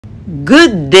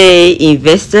Good day,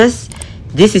 investors.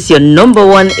 This is your number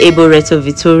one able Reto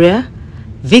Victoria,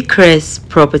 Vicres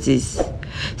Properties.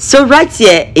 So right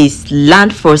here is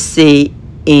land for sale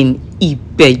in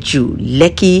Ibeju,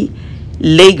 Lekki,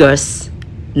 Lagos,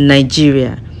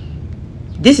 Nigeria.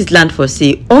 This is land for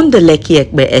sale on the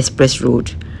Lekki-Epe Express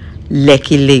Road,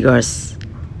 Lekki, Lagos,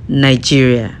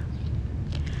 Nigeria.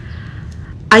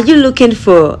 Are you looking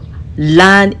for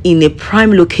land in a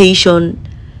prime location,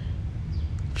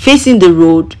 facing the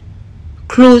road,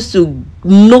 close to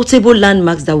notable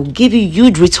landmarks that will give you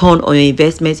huge return on your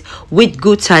investment with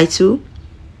good title?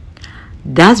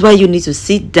 That's why you need to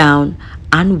sit down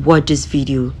and watch this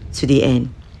video to the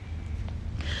end.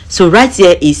 So right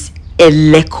here is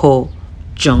Eleko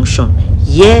Junction,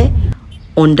 here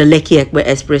on the Lekki-Epe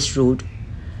Express Road,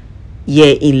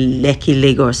 here in Lekki,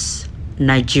 Lagos,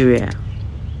 Nigeria.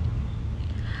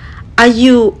 Are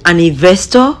you an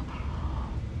investor,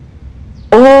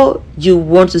 or you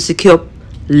want to secure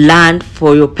land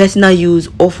for your personal use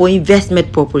or for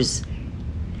investment purpose?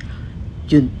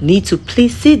 You need to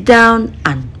please sit down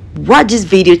and watch this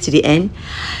video to the end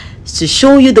to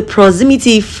show you the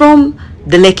proximity from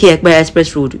the Lekki-Epe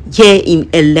Express Road here in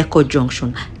Eleko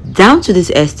Junction down to this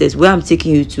estate where I'm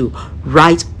taking you to,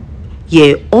 right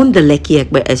here on the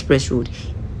Lekki-Epe Express Road,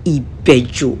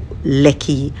 Ibeju,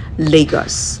 Lekki,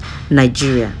 Lagos,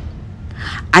 Nigeria.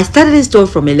 I started this tour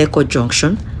from Eleko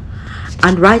Junction,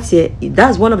 and right here,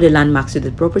 that's one of the landmarks of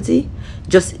the property,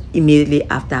 just immediately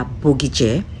after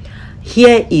Bogije.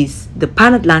 Here is the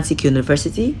Pan Atlantic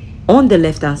University on the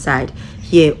left hand side,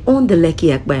 here on the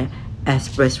Lekki-Epe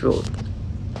Express Road.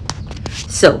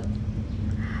 So,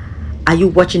 are you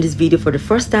watching this video for the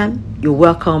first time? You're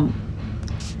welcome.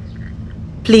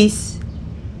 Please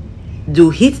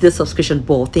do hit the subscription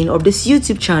button of this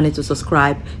YouTube channel to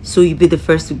subscribe, so you'll be the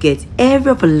first to get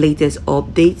every of our latest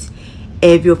updates,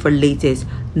 every of our latest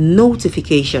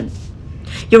notification.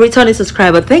 Your returning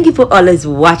subscriber, thank you for always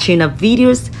watching our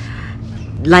videos.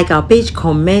 Like our page,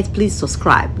 comment, please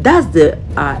subscribe. That's the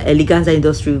eleganza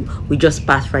industry we just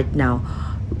passed right now.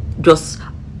 Just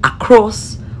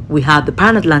across, we have the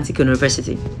Pan Atlantic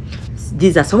University.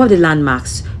 These are some of the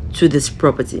landmarks to this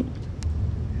property.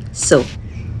 So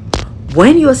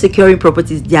when you're securing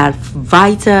properties, there are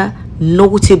vital,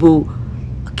 notable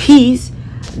keys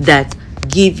that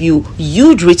give you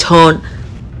huge return,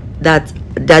 that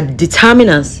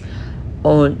determinants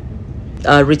on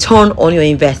return on your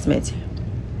investment.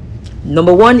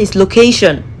 Number one is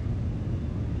location.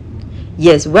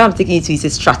 Yes, where I'm taking you to is a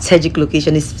strategic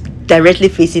location. It's directly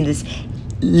facing this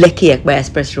Lekki-Epe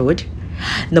Express Road.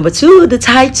 Number two, the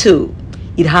title.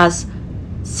 It has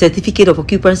certificate of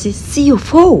occupancy,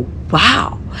 CO4.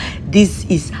 Wow, this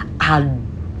is a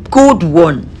good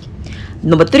one.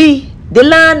 Number three, the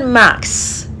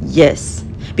landmarks. Yes,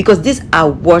 because these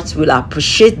are what will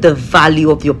appreciate the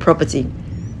value of your property.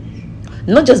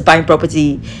 Not just buying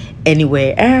property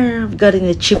anywhere. I've got in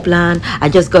a cheap land, I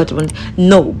just got one.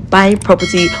 No, buying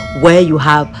property where you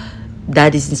have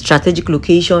that is in strategic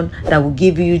location, that will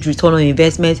give you huge return on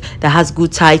investment, that has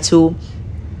good title,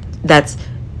 that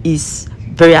is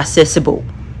very accessible.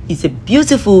 It's a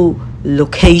beautiful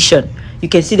location. You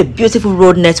can see the beautiful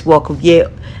road network of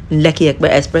here in Lekki-Epe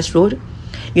Express Road.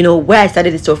 You know where I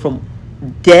started this tour from,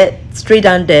 there straight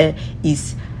down there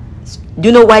is, do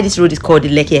you know why this road is called the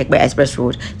Lekki-Epe Express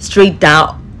Road? Straight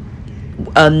down,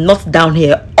 not down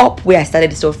here, up where I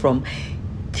started this tour from,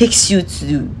 takes you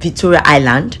to Victoria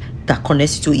Island, that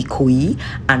connects you to Ikoyi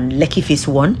and Lekki Phase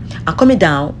 1, and coming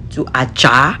down to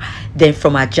Aja. Then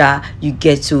from Aja you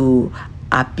get to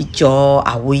Ibeju,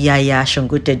 Awoyaya,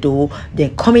 Shangotedo,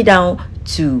 then coming down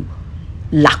to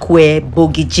Lakwe,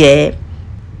 Bogije.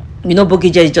 You know,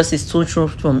 Bogije is just a stone throw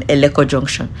from Eleko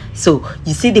Junction. So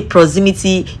you see the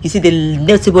proximity, you see the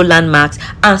notable landmarks,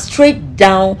 and straight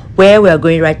down where we are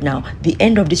going right now, the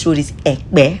end of this road is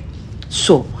Ekpe.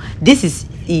 So this is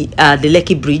the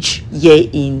Lekki Bridge here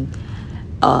in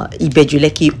Ibeju,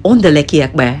 Lekki, on the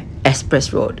Lekki-Epe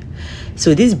Express Road.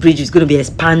 So this bridge is going to be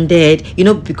expanded, you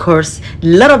know, because a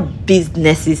lot of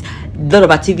businesses, a lot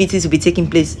of activities will be taking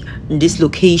place in this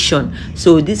location.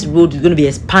 So this road is going to be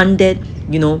expanded,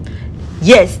 you know.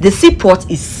 Yes, the seaport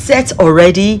is set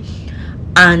already,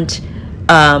 and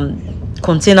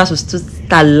containers will still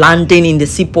start landing in the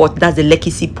seaport. That's the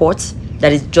Lekki seaport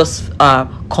that is just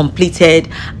completed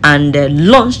and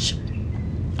launched.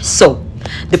 So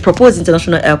the proposed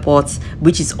international airport,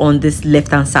 which is on this left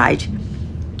hand side,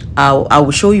 I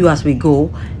will show you as we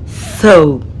go.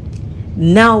 So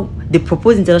now the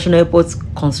proposed international airport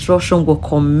construction will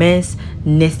commence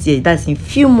next year. That's in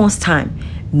few months time,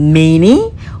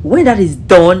 meaning when that is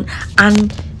done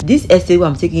and This estate where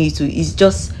I'm taking you to is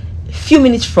just a few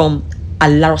minutes from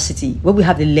Alaro City, where we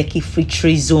have the Lekki Free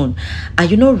Trade Zone.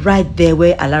 And you know, right there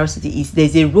where Alaro City is,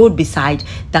 there's a road beside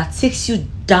that takes you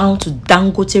down to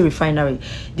Dangote Refinery.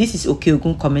 This is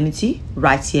Okeogun community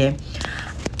right here.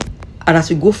 And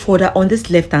as we go further on this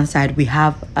left hand side, we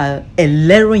have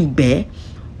Lekki-Epe,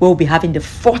 where we'll be having the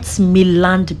 4th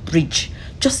mainland bridge.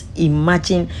 Just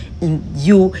imagine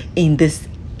you in this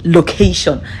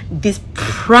location, this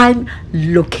prime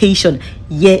location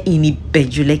here in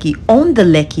Ibeju, Lekki, on the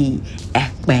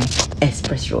Lekki-Epe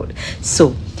Express Road.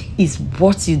 So it's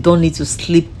what you don't need to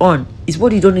sleep on. It's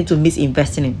what you don't need to miss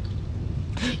investing in.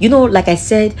 You know, like I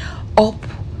said, up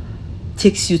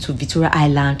takes you to Victoria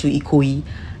Island, to Ikoyi.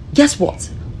 Guess what?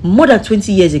 More than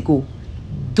 20 years ago,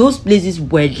 those places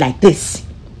were like this.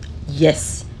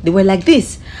 Yes, they were like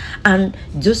this. And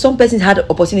just some persons had the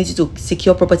opportunity to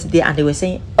secure property there, and they were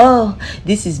saying, oh,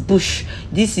 this is bush,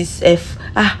 this is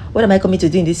what am I coming to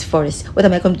do in this forest? What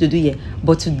am I coming to do here?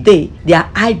 But today, there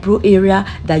are eyebrow area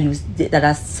that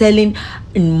are selling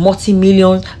in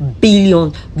multi-millions,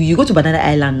 billions. You go to Banana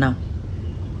Island now,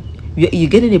 you're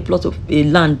getting a plot of a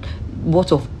land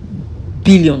worth of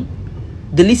billion.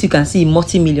 The least you can see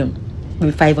multi-million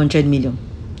with 500 million.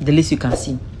 The least you can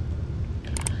see.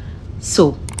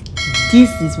 So this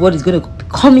is what is going to be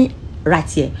coming right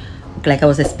here. Like I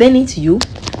was explaining to you,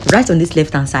 right on this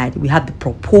left hand side, we have the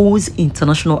proposed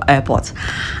international airport,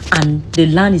 and the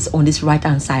land is on this right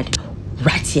hand side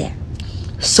right here.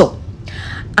 So,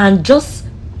 and just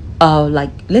like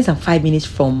less than 5 minutes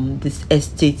from this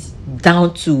estate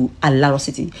down to Alaro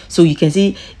City. So you can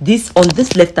see this on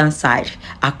this left hand side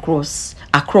across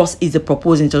is the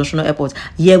proposed international airport.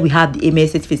 Here we have the Eme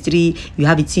Estate Phase 3, you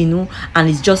have Itinu, and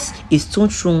it's just a stone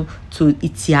throw to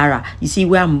TIARA. You see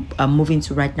where I'm moving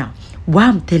to right now. Why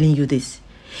I'm telling you this,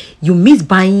 you miss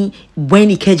buying when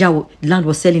Ikeja land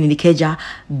was selling in Ikeja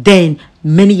then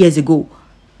many years ago.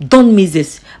 Don't miss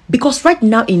this, because right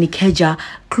now in Ikeja,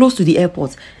 close to the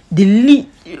airport, the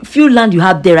few land you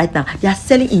have there right now, they are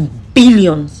selling in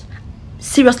billions.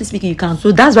 Seriously speaking, you can't.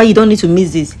 So that's why you don't need to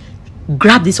miss this.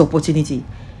 Grab this opportunity.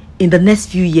 In the next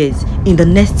few years, in the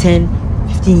next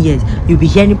 10-15 years, you'll be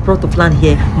hearing plot of land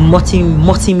here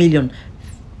multi-million,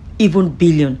 even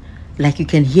billion, like you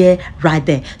can hear right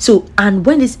there. So, and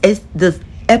when the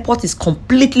airport is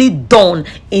completely done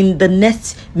in the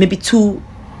next maybe few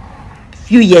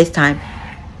years time,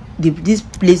 this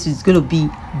place is going to be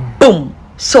boom.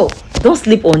 So don't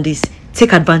sleep on this.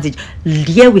 Take advantage.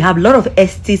 Here we have a lot of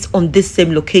estates on this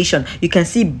same location. You can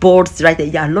see boards right there.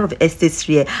 Yeah, a lot of estates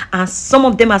here, and some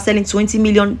of them are selling 20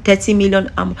 million, 30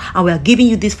 million, and we are giving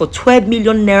you this for 12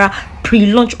 million naira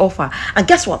pre-launch offer. And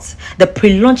guess what? The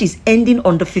pre-launch is ending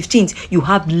on the 15th. You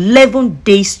have 11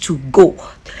 days to go.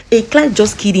 A client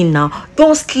just kidding now.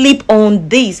 Don't sleep on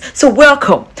this. So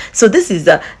welcome. So this is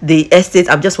the estate.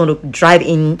 I just want to drive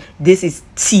in. This is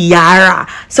TIARA.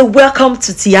 So welcome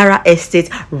to TIARA Estate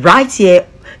right here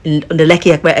on the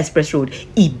Lekki-Epe Express Road,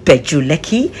 Ibeju,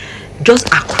 Lekki. Just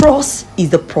across is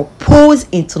the proposed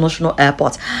international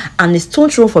airport, and the stone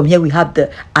throw from here we have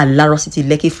the Alaro City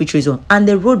Lekki Free Trade Zone, and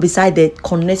the road beside that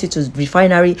connects it to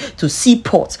refinery, to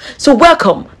seaport. So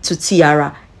welcome to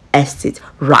TIARA Estate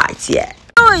right here.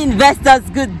 Hello investors,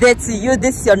 good day to you.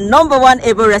 This is your #1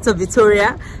 able realtor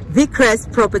Victoria,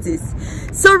 Vicrest Properties.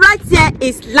 So right here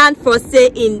is land for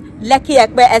sale in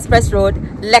Lekki-Epe Express Road,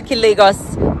 Lekki,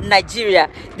 Lagos, Nigeria.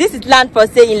 This is land for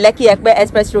sale in Lekki-Epe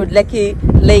Express Road, Lekki,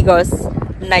 Lagos,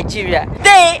 Nigeria.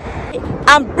 Today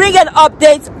I'm bringing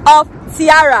updates of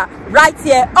TIARA right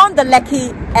here on the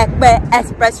Lekki-Epe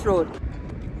Express Road.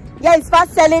 Yeah, it's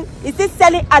fast selling. It is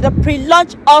selling at a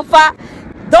pre-launch offer.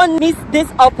 Don't miss this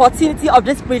opportunity of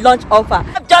this pre-launch offer.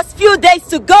 Just few days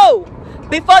to go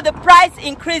before the price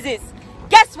increases.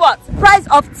 Guess what? Price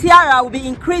of TIARA will be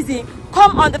increasing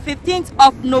come on the 15th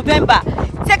of November.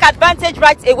 Take advantage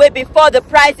right away before the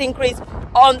price increase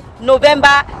on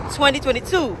November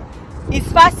 2022. It's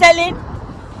fast selling,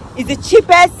 it's the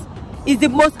cheapest, it's the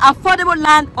most affordable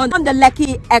land on the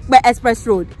Lekki-Epe Express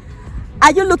Road.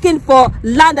 Are you looking for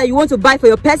land that you want to buy for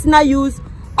your personal use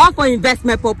or for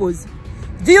investment purpose?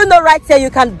 Do you know right here you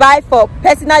can buy for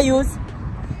personal use,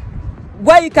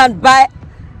 where you can buy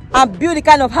and build the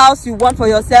kind of house you want for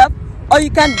yourself, or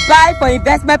you can buy for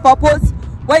investment purpose,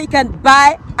 where you can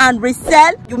buy and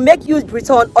resell, you make huge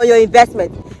return on your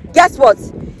investment. Guess what?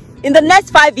 In the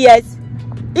next 5 years,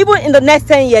 even in the next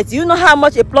 10 years, do you know how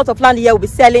much a plot of land here will be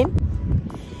selling?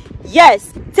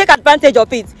 Yes, take advantage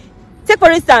of it. Take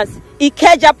for instance,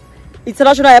 Ikeja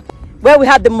International Airport, where we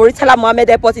have the Muritala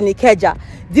Mohammed Airport in Ikeja.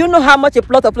 Do you know how much a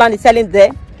plot of land is selling there?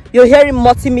 You're hearing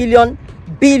multi-million,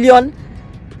 billion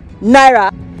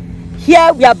naira.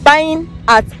 Here we are buying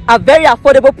at a very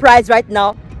affordable price right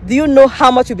now. Do you know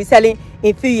how much you'll be selling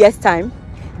in a few years time?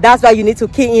 That's why you need to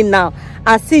key in now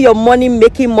and see your money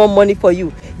making more money for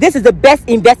you. This is the best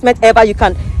investment ever you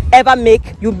can ever make.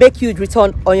 You make huge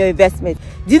return on your investment.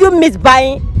 Did you miss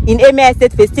buying in Eme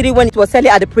Estate Phase 3 when it was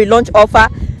selling at the pre-launch offer?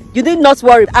 You need not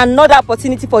worry. Another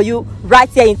opportunity for you right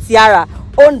here in TIARA,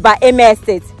 owned by Eme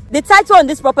Estate. The title on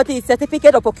this property is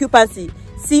Certificate of Occupancy,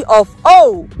 C of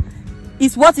O.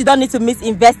 It's what you don't need to miss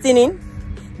investing in.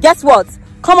 Guess what?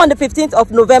 Come on the 15th of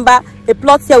November, a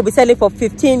plot here will be selling for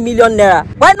 15 million naira.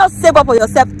 Why not save up for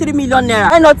yourself 3 million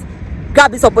naira? Why not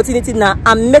grab this opportunity now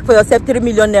and make for yourself 3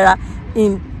 million naira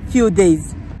in few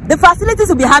days? The facilities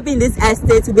we'll be having in this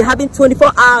estate, we'll be having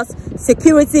 24 hours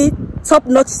security,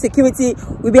 top-notch security.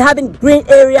 We'll be having green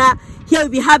area. Here we'll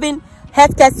be having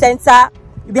healthcare center.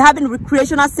 We'll be having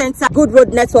recreational center, good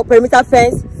road network, perimeter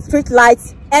fence, street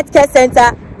lights, healthcare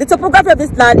center. The topography of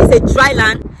this land is a dry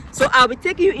land. So I'll be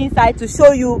taking you inside to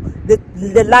show you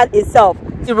the land itself.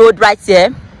 The road right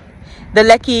here, the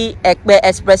Lekki-Epe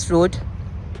Express Road.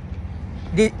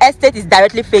 The estate is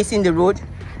directly facing the road,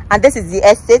 and this is the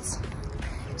estate.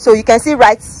 So you can see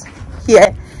right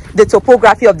here the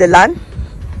topography of the land.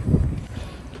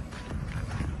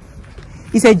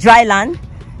 It's a dry land.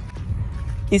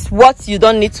 It's what you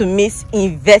don't need to miss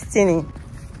investing in.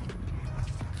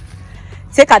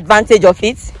 Take advantage of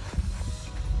it.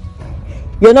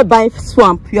 You're not buying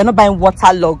swamp, you're not buying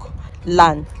waterlogged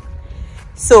land.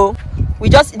 So we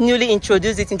just newly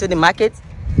introduced it into the market.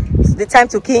 So the time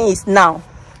to key in is now,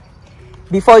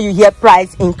 before you hear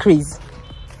price increase,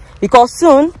 because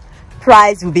soon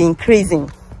price will be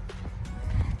increasing.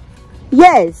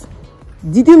 Yes,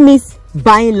 did you miss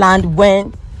buying land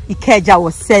when Ikeja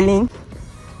was selling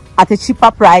at a cheaper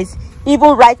price,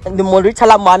 even right in the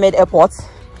Muritala Mohammed Airport?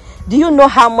 Do you know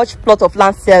how much plot of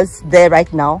land sells there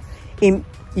right now in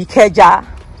Ikeja,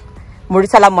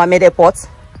 Muritala Mohammed Airport?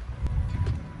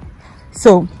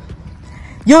 So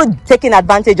you're taking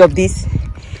advantage of this.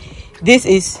 This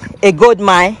is a gold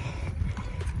mine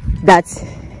that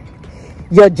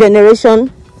your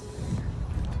generation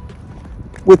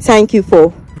will thank you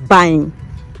for buying.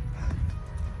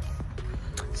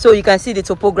 So you can see the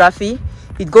topography.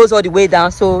 It goes all the way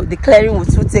down, so the clearing will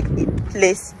soon take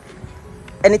place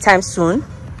anytime soon,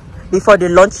 before the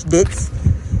launch date.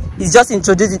 It's just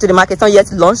introduced into the market, not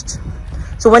yet launched.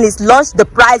 So when it's launched, the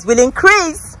price will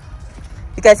increase.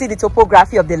 You can see the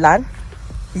topography of the land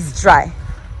is dry.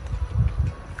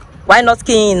 Why not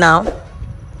key in now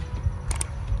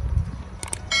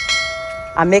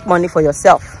and make money for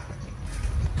yourself?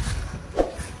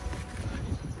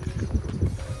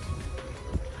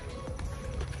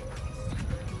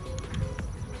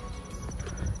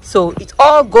 So it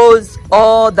all goes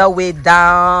all the way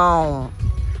down.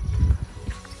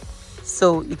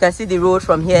 So you can see the road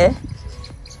from here.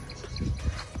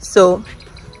 So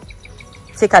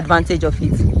take advantage of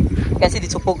it. You can see the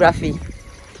topography.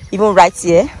 Even right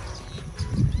here,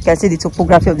 you can see the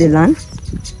topography of the land.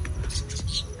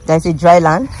 There's a dry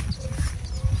land.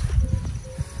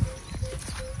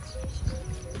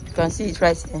 You can see it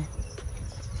right here.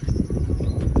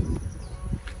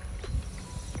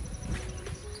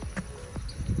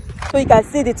 So you can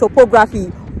see the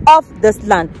topography of this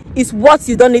land. Is what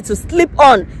you don't need to sleep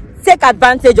on. Take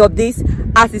advantage of this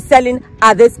as it's selling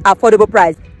at this affordable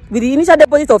price. With the initial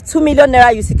deposit of 2 million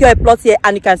naira, you secure a plot here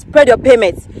and you can spread your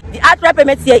payments. The outright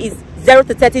payment here is 0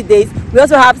 to 30 days. We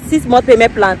also have 6-month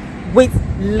payment plan with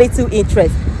little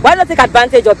interest. Why not take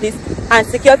advantage of this and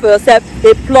secure for yourself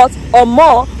a plot or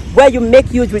more where you make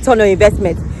huge return on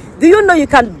investment? Do you know you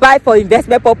can buy for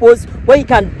investment purpose, where you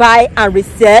can buy and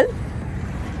resell?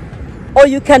 Or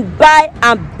you can buy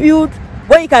and build,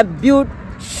 where you can build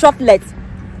shoplets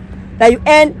that you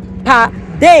earn per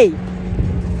day,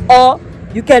 or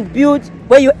you can build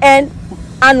where you earn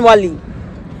annually.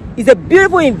 It's a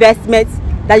beautiful investment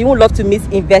that you would love to miss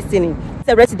investing in. It's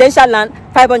a residential land,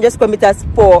 500 square meters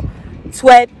for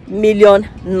 12 million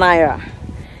naira.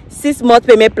 6-month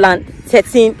payment plan,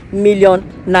 13 million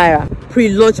naira.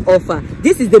 Pre-launch offer.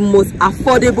 This is the most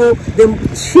affordable, the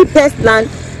cheapest land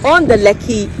on the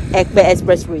Lekki-Epe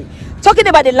Expressway. Talking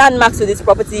about the landmarks to this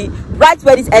property, right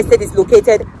where this estate is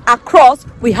located, across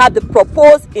we have the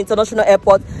proposed international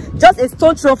airport. Just a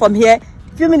stone throw from here,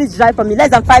 few minutes drive from here, less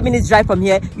than 5 minutes drive from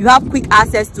here, you have quick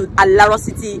access to Alaro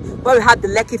City, where we have the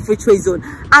Lekki Free Trade Zone.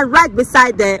 And right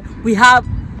beside there, we have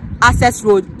access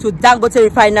road to Dangote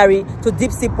Refinery, to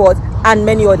Deep Sea Port, and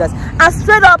many others. And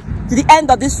straight up to the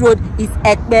end of this road is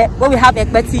Epe, where we have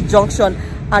Epe T Junction,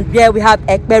 and there we have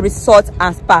Epe Resort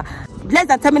and Spa. less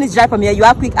than 10 minutes drive from here, you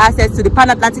have quick access to the Pan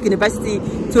Atlantic University,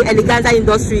 to Eleganza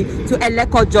Industry, to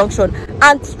Eleko Junction,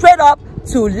 and straight up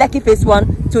to Lekki Phase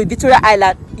 1, to Victoria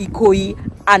Island, Ikoyi,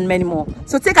 and many more.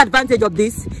 So take advantage of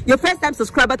this. Your first time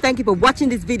subscriber, thank you for watching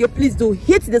this video. Please do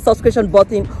hit the subscription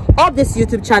button of this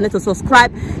YouTube channel to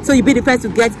subscribe, so you'll be the first to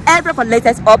get every of our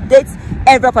latest updates,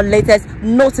 every of our latest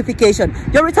notification.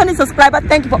 Your returning subscriber,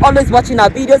 thank you for always watching our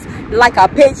videos. Like our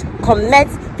page, comment.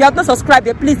 If you have not subscribed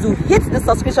yet, please do hit the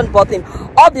subscription button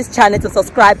of this channel to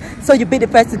subscribe, so you'll be the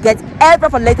first to get every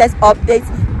of our latest updates,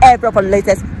 every of our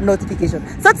latest notification.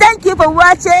 So thank you for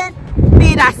watching.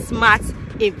 Be that smart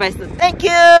investor. Thank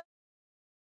you.